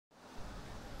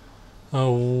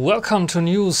Welcome to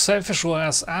new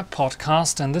SailfishOS app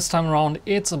podcast, and this time around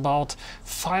it's about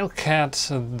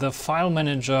Filecat, the file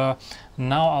manager,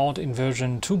 now out in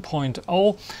version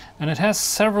 2.0, and it has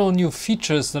several new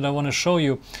features that I want to show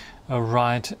you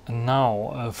right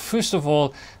now. First of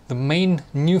all, the main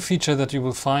new feature that you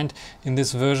will find in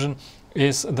this version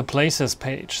is the Places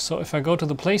page. So if I go to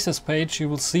the Places page, you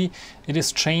will see it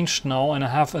is changed now, and I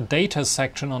have a data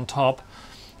section on top.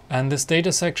 And this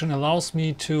data section allows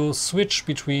me to switch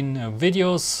between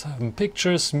videos,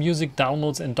 pictures, music,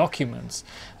 downloads and documents.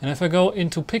 And if I go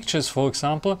into pictures, for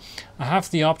example, I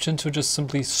have the option to just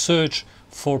simply search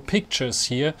for pictures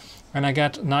here, and I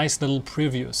get nice little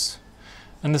previews.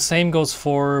 And the same goes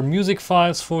for music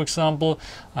files, for example.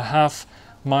 I have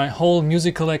my whole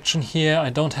music collection here. I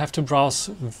don't have to browse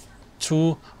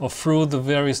to or through the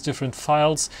various different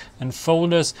files and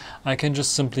folders. I can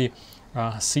just simply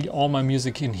see all my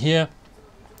music in here.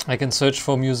 I can search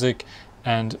for music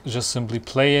and just simply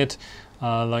play it.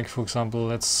 Like for example,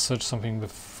 let's search something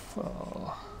with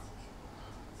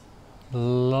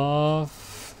love,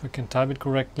 if I can type it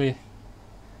correctly.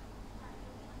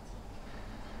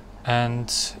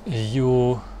 And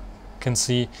you can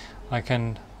see I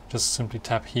can just simply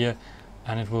tap here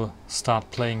and it will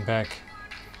start playing back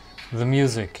the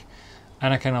music.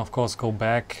 And I can of course go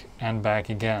back and back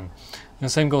again. The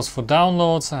same goes for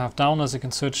downloads. I have downloads I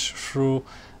can search through,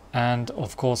 and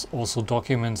of course also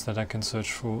documents that I can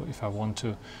search through if I want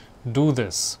to do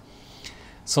this.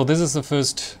 So this is the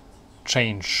first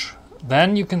change.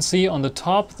 Then you can see on the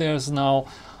top there's now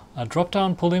a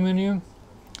drop-down pull-in menu,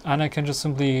 and I can just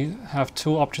simply have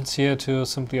two options here to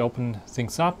simply open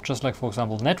things up, just like for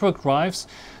example network drives,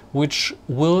 which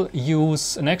will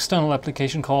use an external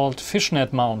application called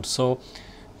Fishnet Mount. So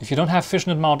if you don't have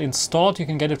Fishnet Mount installed, you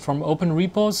can get it from open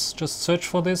repos. Just search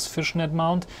for this Fishnet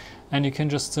Mount, and you can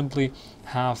just simply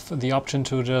have the option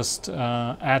to just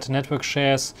add network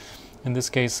shares, in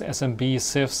this case SMB,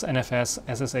 CIFS, NFS,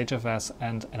 SSHFS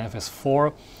and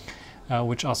NFS4,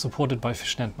 which are supported by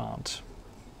Fishnet Mount.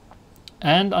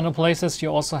 And under Places you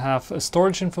also have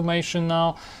storage information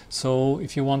now, so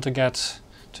if you want to get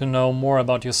to know more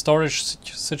about your storage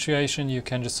situation, you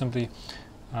can just simply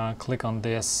click on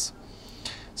this.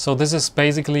 So this is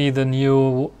basically the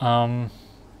new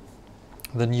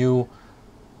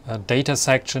data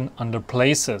section under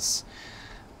Places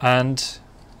and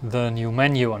the new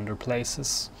menu under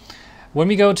Places. When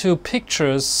we go to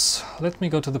Pictures, let me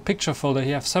go to the picture folder.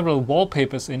 You have several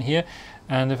wallpapers in here,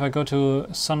 and if I go to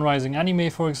Sunrising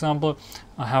Anime, for example,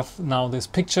 I have now this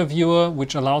picture viewer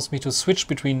which allows me to switch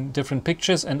between different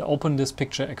pictures and open this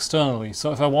picture externally.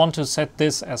 So if I want to set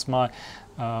this as my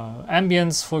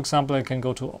ambience, for example, I can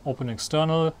go to Open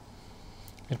External.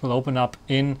 It will open up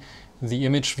in the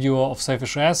image viewer of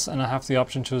SailfishOS, and I have the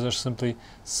option to just simply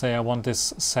say I want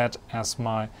this set as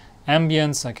my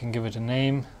ambience. I can give it a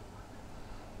name,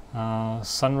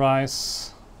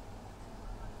 sunrise,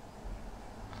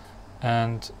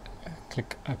 and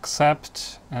click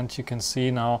accept, and you can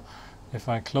see now if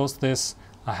I close this,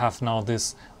 I have now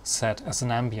this set as an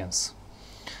ambience.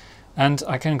 And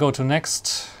I can go to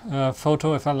next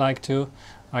photo if I like to.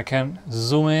 I can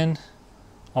zoom in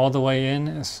all the way in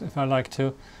if I like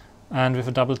to, and with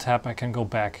a double tap I can go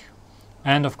back.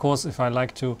 And of course if I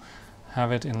like to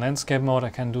have it in landscape mode, I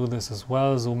can do this as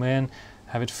well. Zoom in,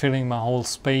 have it filling my whole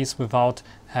space without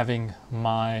having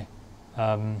my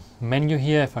menu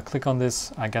here. If I click on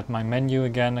this, I get my menu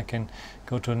again. I can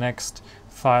go to next,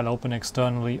 file, open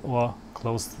externally, or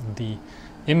close the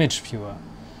image viewer.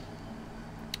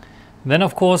 Then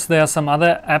of course there are some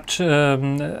other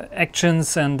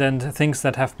actions and things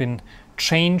that have been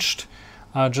changed.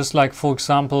 Just like for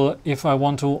example, if I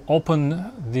want to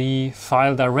open the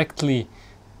file directly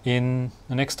in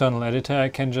an external editor, I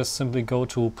can just simply go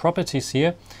to Properties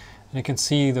here, and you can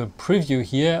see the preview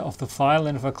here of the file,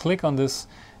 and if I click on this,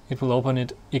 it will open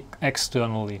it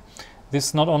externally.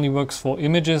 This not only works for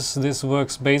images, this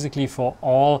works basically for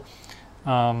all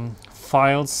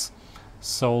files.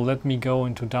 So let me go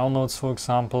into downloads, for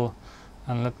example,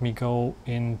 and let me go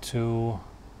into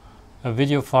a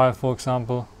video file, for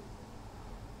example,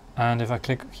 and if I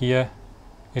click here,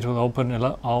 it will open,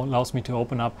 allows me to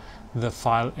open up the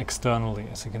file externally.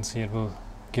 As you can see, it will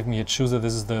give me a chooser.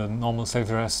 This is the normal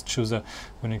SailfishOS chooser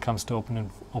when it comes to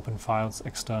open files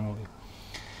externally.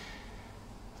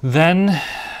 Then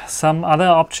some other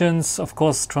options, of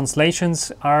course,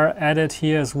 translations are added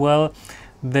here as well.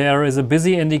 There is a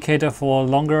busy indicator for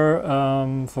longer,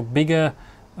 for bigger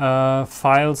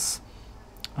files.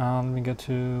 Let me go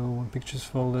to pictures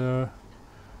folder.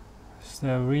 Is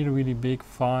there a really big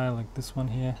file like this one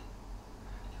here?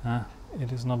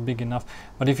 it is not big enough.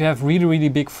 But if you have really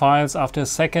big files, after a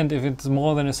second, if it's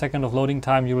more than a second of loading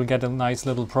time, you will get a nice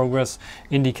little progress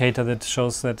indicator that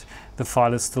shows that the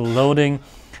file is still loading.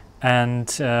 And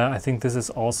I think this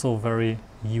is also very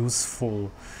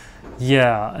useful.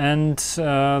 Yeah, and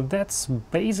that's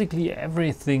basically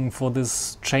everything for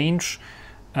this change.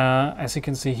 As you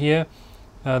can see here,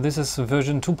 this is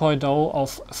version 2.0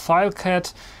 of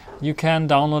Filecat. You can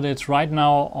download it right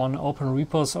now on open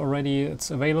repos already. It's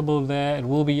available there. It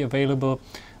will be available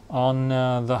on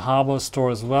the Jolla Store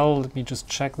as well. Let me just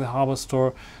check the Jolla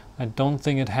Store. I don't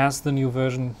think it has the new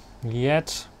version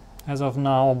yet as of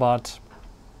now, but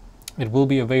it will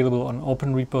be available on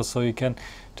open repos, so you can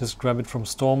just grab it from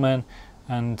Storeman,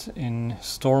 and in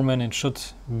Storeman it should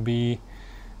be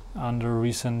under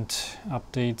recent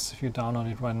updates if you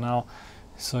download it right now.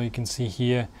 So you can see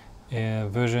here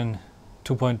version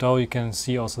 2.0. You can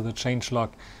see also the changelog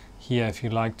here if you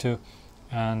like to.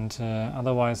 And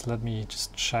otherwise, let me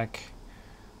just check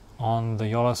on the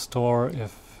Jolla Store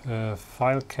if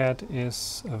Filecat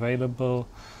is available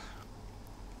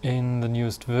in the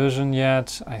newest version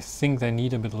yet. I think they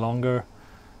need a bit longer.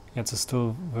 It's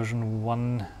still version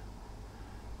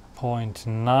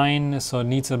 1.9, so it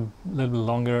needs a little bit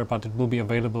longer, but it will be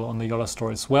available on the Jolla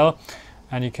Store as well,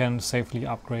 and you can safely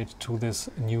upgrade to this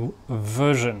new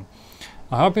version.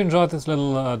 I hope you enjoyed this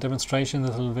little demonstration,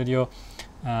 this little video,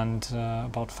 and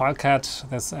about Filecat.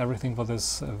 That's everything for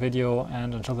this video,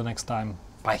 and until the next time,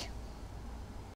 bye.